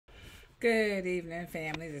Good evening,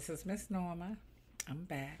 family. This is Miss Norma. I'm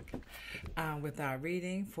back with our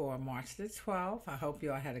reading for March the 12th. I hope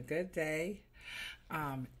you all had a good day.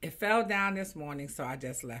 It fell down this morning, so I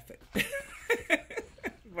just left it.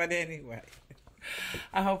 But anyway,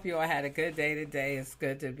 I hope you all had a good day today. It's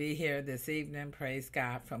good to be here this evening. Praise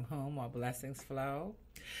God, from whom all blessings flow.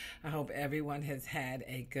 I hope everyone has had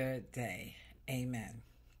a good day. Amen.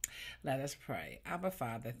 Let us pray. Abba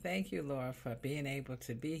Father, thank you, Lord, for being able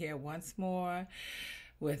to be here once more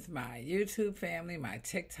with my YouTube family, my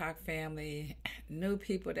TikTok family, new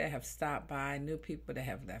people that have stopped by, new people that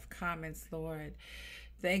have left comments, Lord.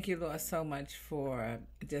 Thank you, Lord, so much for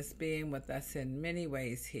just being with us in many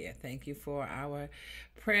ways here. Thank you for our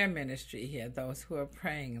prayer ministry here, those who are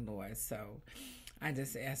praying, Lord. So I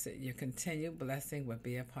just ask that your continued blessing would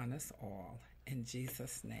be upon us all. In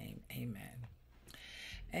Jesus' name, amen.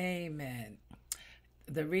 Amen.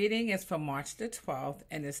 The reading is for March the 12th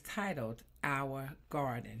and is titled Our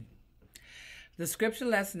Garden. The scripture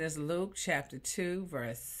lesson is Luke chapter 10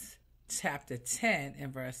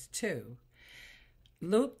 and verse 2.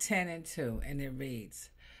 Luke 10 and 2, and it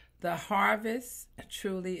reads, "The harvest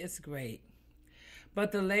truly is great,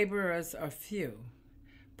 but the laborers are few.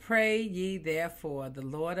 Pray ye therefore the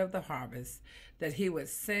Lord of the harvest that he would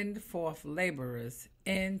send forth laborers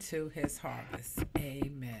into his harvest."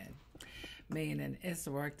 Amen. Meaning it's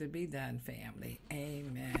work to be done, family.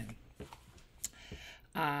 Amen.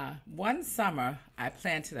 One summer, I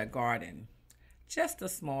planted a garden, just a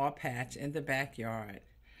small patch in the backyard.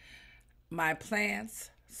 My plants,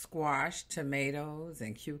 squash, tomatoes,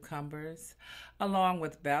 and cucumbers, along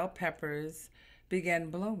with bell peppers, began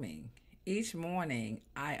blooming. Each morning,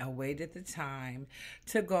 I awaited the time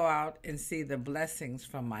to go out and see the blessings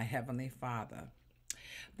from my Heavenly Father.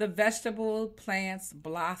 The vegetable plants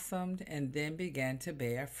blossomed and then began to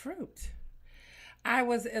bear fruit. I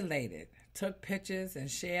was elated, took pictures and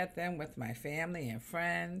shared them with my family and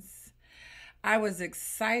friends. I was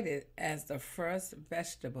excited as the first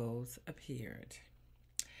vegetables appeared.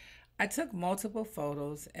 I took multiple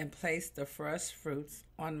photos and placed the first fruits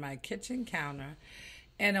on my kitchen counter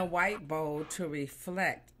in a white bowl to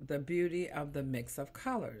reflect the beauty of the mix of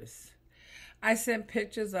colors. I sent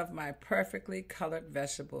pictures of my perfectly colored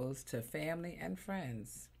vegetables to family and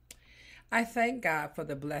friends. I thank God for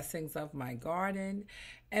the blessings of my garden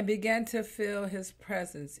and began to feel his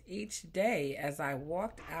presence each day as I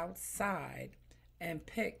walked outside and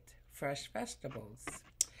picked fresh vegetables.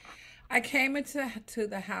 I came into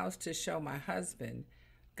the house to show my husband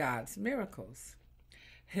God's miracles,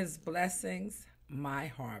 his blessings, my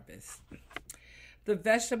harvest. The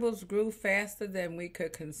vegetables grew faster than we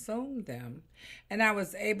could consume them, and I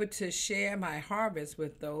was able to share my harvest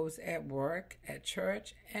with those at work, at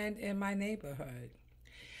church, and in my neighborhood.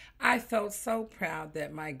 I felt so proud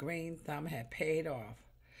that my green thumb had paid off,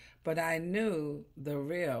 but I knew the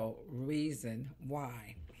real reason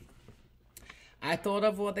why. I thought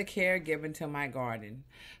of all the care given to my garden,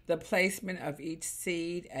 the placement of each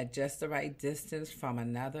seed at just the right distance from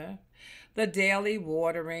another, the daily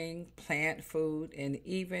watering, plant food, and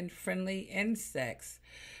even friendly insects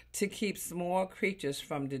to keep small creatures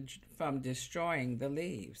from destroying the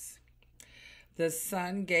leaves. The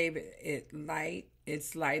sun gave its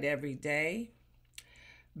light every day.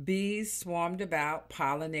 Bees swarmed about,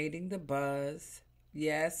 pollinating the buzz.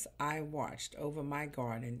 Yes, I watched over my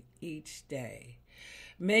garden each day,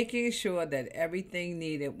 making sure that everything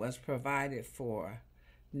needed was provided for,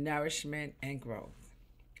 nourishment and growth.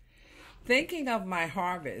 Thinking of my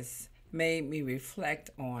harvest made me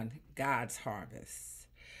reflect on God's harvest.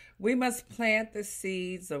 We must plant the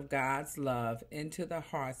seeds of God's love into the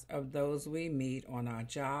hearts of those we meet on our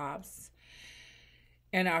jobs,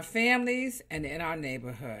 in our families, and in our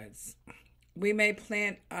neighborhoods. We may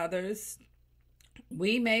plant, others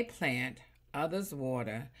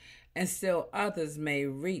water, and still others may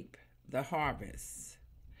reap the harvest.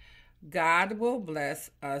 God will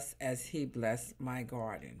bless us as he blessed my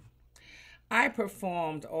garden. I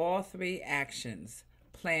performed all three actions: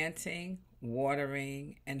 planting,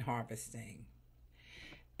 watering, and harvesting.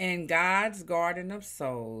 In God's garden of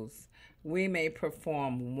souls, we may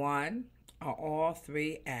perform one or all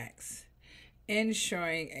three acts,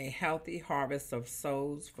 ensuring a healthy harvest of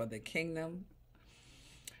souls for the kingdom.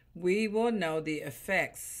 We will know the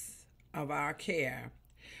effects of our care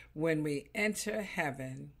when we enter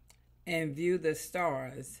heaven and view the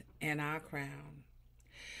stars in our crown.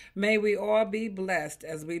 May we all be blessed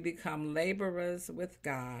as we become laborers with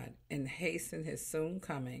God and hasten his soon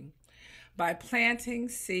coming by planting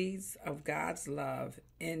seeds of God's love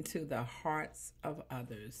into the hearts of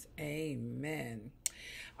others. Amen.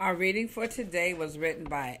 Our reading for today was written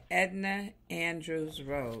by Edna Andrews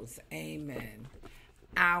Rose. Amen.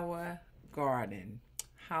 Our garden.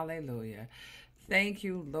 Hallelujah. Thank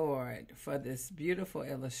you, Lord, for this beautiful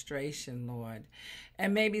illustration, Lord.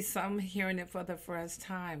 And maybe some hearing it for the first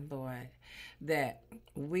time, Lord, that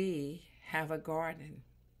we have a garden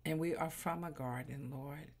and we are from a garden,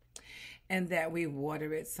 Lord. And that we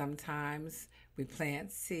water it sometimes, we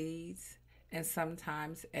plant seeds, and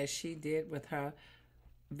sometimes, as she did with her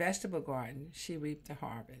vegetable garden, she reaped a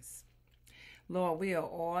harvest. Lord, we are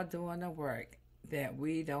all doing the work that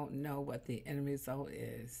we don't know what the end result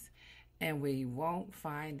is. And we won't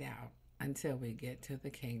find out until we get to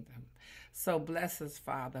the kingdom. So bless us,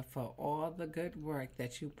 Father, for all the good work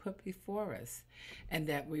that you put before us and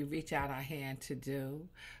that we reach out our hand to do,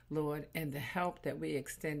 Lord, and the help that we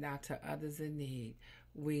extend out to others in need.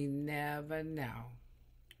 We never know.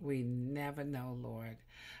 We never know, Lord,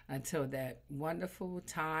 until that wonderful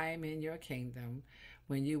time in your kingdom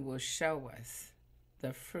when you will show us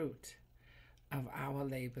the fruit of our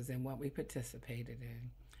labors and what we participated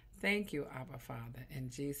in. Thank you, Abba Father.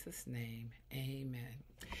 In Jesus' name, amen.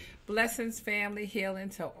 Blessings, family, healing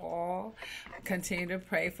to all. Continue to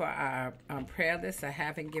pray for our prayer list. I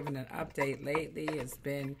haven't given an update lately. It's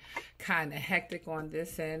been kind of hectic on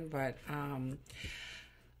this end, but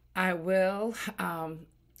I will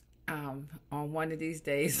on one of these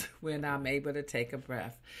days when I'm able to take a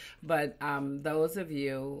breath. But those of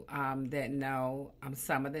you that know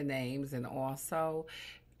some of the names, and also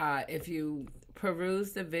if you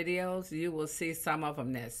peruse the videos, you will see some of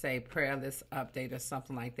them that say prayer list update or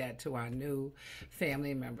something like that to our new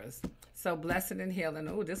family members. So blessing and healing.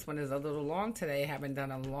 Oh, this one is a little long today. I haven't done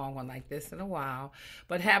a long one like this in a while.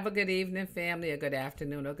 But have a good evening, family, a good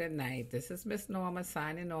afternoon, or good night. This is Miss Norma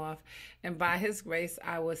signing off. And by his grace,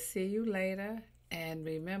 I will see you later. And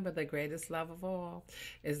remember, the greatest love of all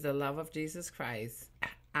is the love of Jesus Christ,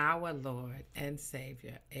 our Lord and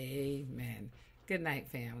Savior. Amen. Good night,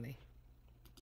 family.